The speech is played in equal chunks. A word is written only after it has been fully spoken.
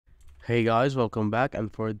Hey guys, welcome back,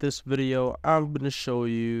 and for this video I'm gonna show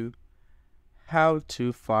you how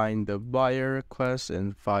to find the buyer request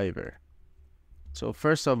in Fiverr. So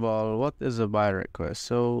first of all, what is a buyer request?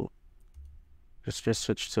 So just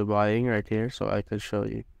switch to buying right here so I can show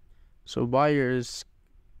you. So buyers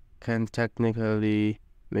can technically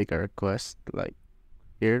make a request like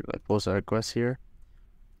here, like post a request here.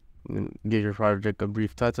 And give your project a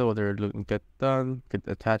brief title, what they're looking to get done, get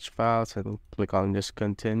attached files, and click on just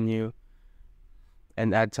continue.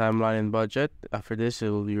 And add timeline and budget. After this, it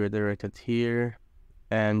will be redirected here,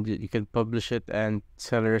 and you can publish it, and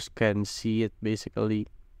sellers can see it basically.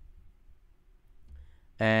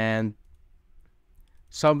 And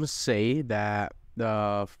some say that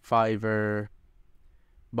the Fiverr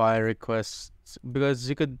buyer requests, because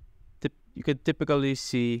you could typically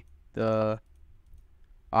see the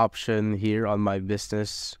option here on my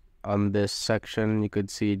business. On this section, you could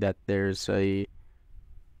see that there's a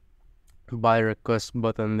buy request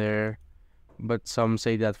button there, but some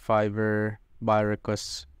say that Fiverr buy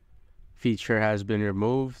request feature has been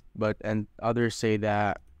removed, and others say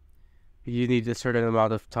that you need a certain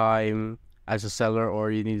amount of time as a seller, or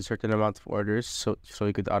you need a certain amount of orders so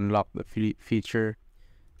you could unlock the feature.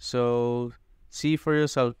 So see for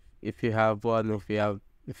yourself if you have one,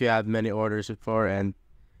 if you have many orders before, and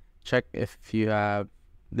check if you have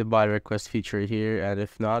the buy request feature here. And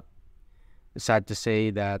if not, it's sad to say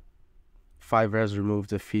that Fiverr has removed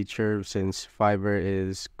the feature, since Fiverr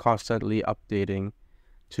is constantly updating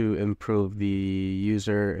to improve the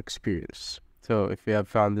user experience. So if you have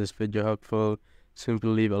found this video helpful, simply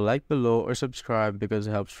leave a like below or subscribe because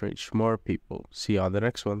it helps reach more people. See you on the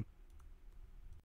next one.